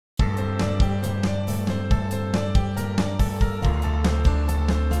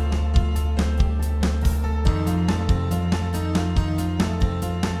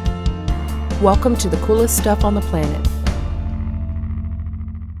Welcome to the coolest stuff on the planet.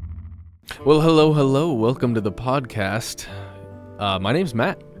 Well, hello. Welcome to the podcast. My name's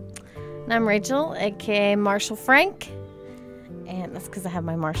Matt. And I'm Rachel, aka Marshall Frank. And that's because I have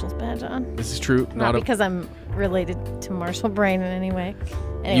my Marshall's badge on. This is true. Not because I'm related to Marshall Brain in any way.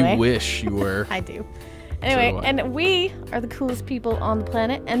 Anyway. You wish you were. I do. Anyway, So do I. and we are the coolest people on the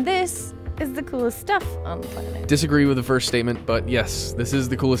planet, and this is the coolest stuff on the planet. Disagree with the first statement, but yes, this is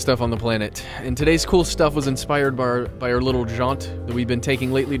the coolest stuff on the planet. And today's cool stuff was inspired by our little jaunt that we've been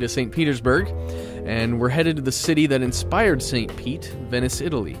taking lately to St. Petersburg. And we're headed to the city that inspired St. Pete, Venice,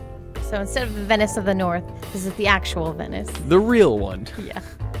 Italy. So instead of Venice of the North, this is the actual Venice. The real one.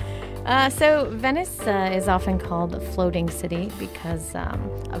 Yeah. So Venice is often called a floating city because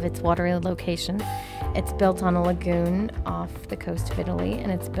of its watery location. It's built on a lagoon off the coast of Italy, and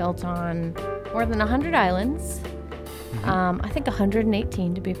it's built on more than 100 islands. I think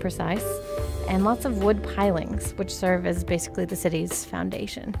 118 to be precise, and lots of wood pilings, which serve as basically the city's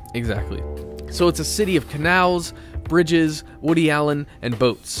foundation. Exactly. So it's a city of canals, bridges, Woody Allen, and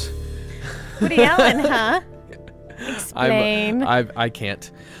boats. Woody Allen, huh? Explain. I can't.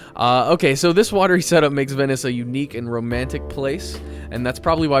 Okay, so this watery setup makes Venice a unique and romantic place, and that's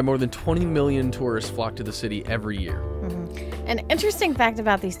probably why more than 20 million tourists flock to the city every year. An interesting fact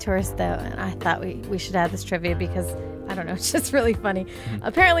about these tourists, though, and I thought we should add this trivia because, I don't know, it's just really funny.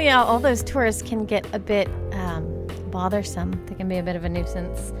 Apparently, all those tourists can get a bit bothersome. They can be a bit of a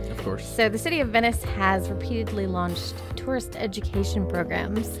nuisance. Of course. So the city of Venice has repeatedly launched tourist education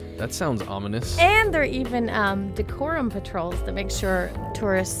programs. That sounds ominous. And there are even decorum patrols that make sure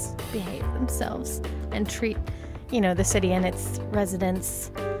tourists behave themselves and treat, the city and its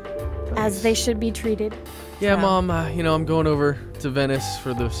residents as they should be treated. Yeah, So- Mom, I'm going over to Venice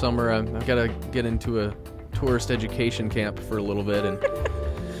for the summer. I've got to get into a tourist education camp for a little bit, and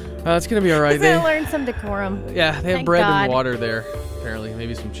it's going to be all right. He's going to learn some decorum. Yeah, they have Thank bread God. and water there, apparently.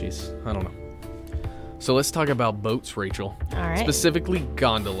 Maybe some cheese. I don't know. So let's talk about boats, Rachel. All right. Specifically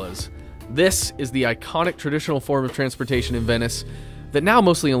gondolas. This is the iconic traditional form of transportation in Venice that now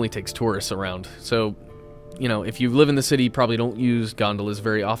mostly only takes tourists around. So, if you live in the city, you probably don't use gondolas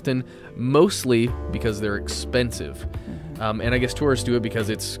very often, mostly because they're expensive. And I guess tourists do it because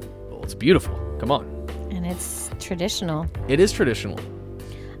it's beautiful. Come on. And it's traditional. It is traditional.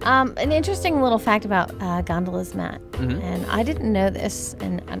 An interesting little fact about gondolas, Matt, and I didn't know this,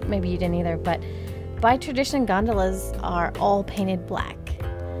 and maybe you didn't either, but by tradition, gondolas are all painted black.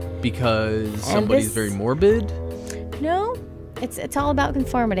 Because somebody's very morbid? No, it's all about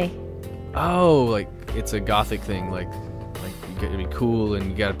conformity. Oh, like it's a gothic thing, like you gotta be cool and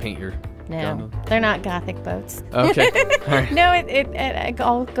you gotta paint your gondola. They're not Gothic boats. Okay. All right. No, it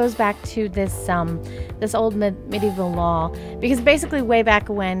all goes back to this old medieval law, because basically way back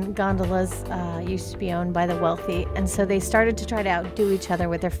when gondolas used to be owned by the wealthy, and so they started to try to outdo each other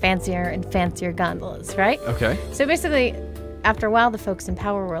with their fancier and fancier gondolas, right? Okay. So basically, after a while, the folks in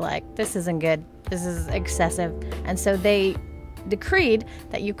power were like, "This isn't good. This is excessive," and so they decreed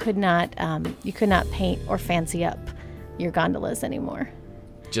that you could not paint or fancy up your gondolas anymore.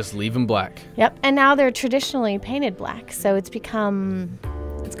 Just leave them black. Yep, and now they're traditionally painted black. So it's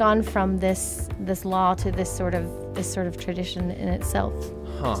gone from this law to this sort of tradition in itself.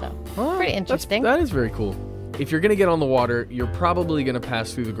 Huh. So pretty interesting. That is very cool. If you're going to get on the water, you're probably going to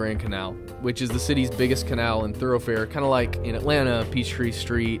pass through the Grand Canal, which is the city's biggest canal and thoroughfare, kind of like in Atlanta, Peachtree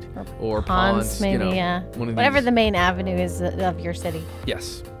Street or Ponce, maybe, yeah. One of Whatever these. the main avenue is of your city.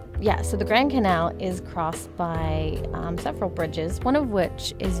 Yes. Yeah, so the Grand Canal is crossed by several bridges, one of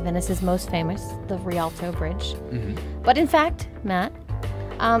which is Venice's most famous, the Rialto Bridge. But in fact, Matt,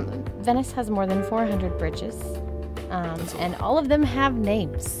 Venice has more than 400 bridges, and all of them have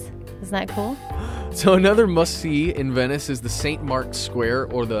names. Isn't that cool? So another must-see in Venice is the St. Mark's Square,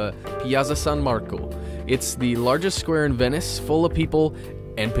 or the Piazza San Marco. It's the largest square in Venice, full of people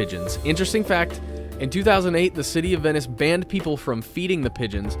and pigeons. Interesting fact, in 2008, the city of Venice banned people from feeding the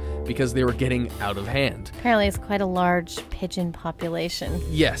pigeons because they were getting out of hand. Apparently it's quite a large pigeon population.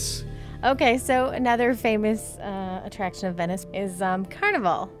 Yes. Okay, so another famous attraction of Venice is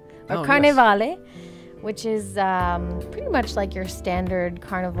Carnival, or Oh, yes. Carnevale, which is pretty much like your standard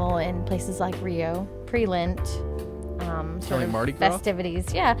carnival in places like Rio, pre-Lent, sort like of Mardi Gras?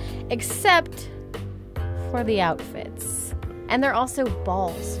 festivities. Yeah, except for the outfits. And there are also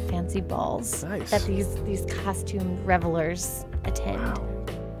balls, fancy balls, Nice. that these costume revelers attend. Wow.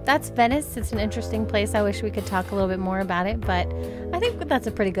 That's Venice. It's an interesting place. I wish we could talk a little bit more about it, but I think that's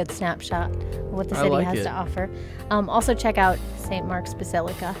a pretty good snapshot of what the I city like has it. to offer. Also, check out St. Mark's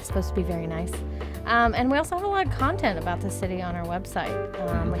Basilica. It's supposed to be very nice. And we also have a lot of content about the city on our website.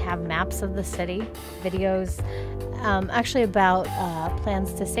 We have maps of the city, videos, actually about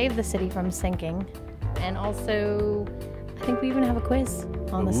plans to save the city from sinking. And also, I think we even have a quiz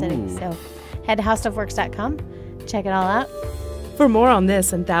on the city. So head to howstuffworks.com, check it all out. For more on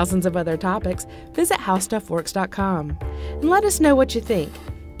this and thousands of other topics, visit howstuffworks.com and let us know what you think.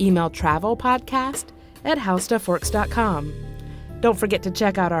 Email travelpodcast@howstuffworks.com. Don't forget to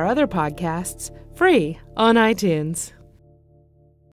check out our other podcasts, free on iTunes.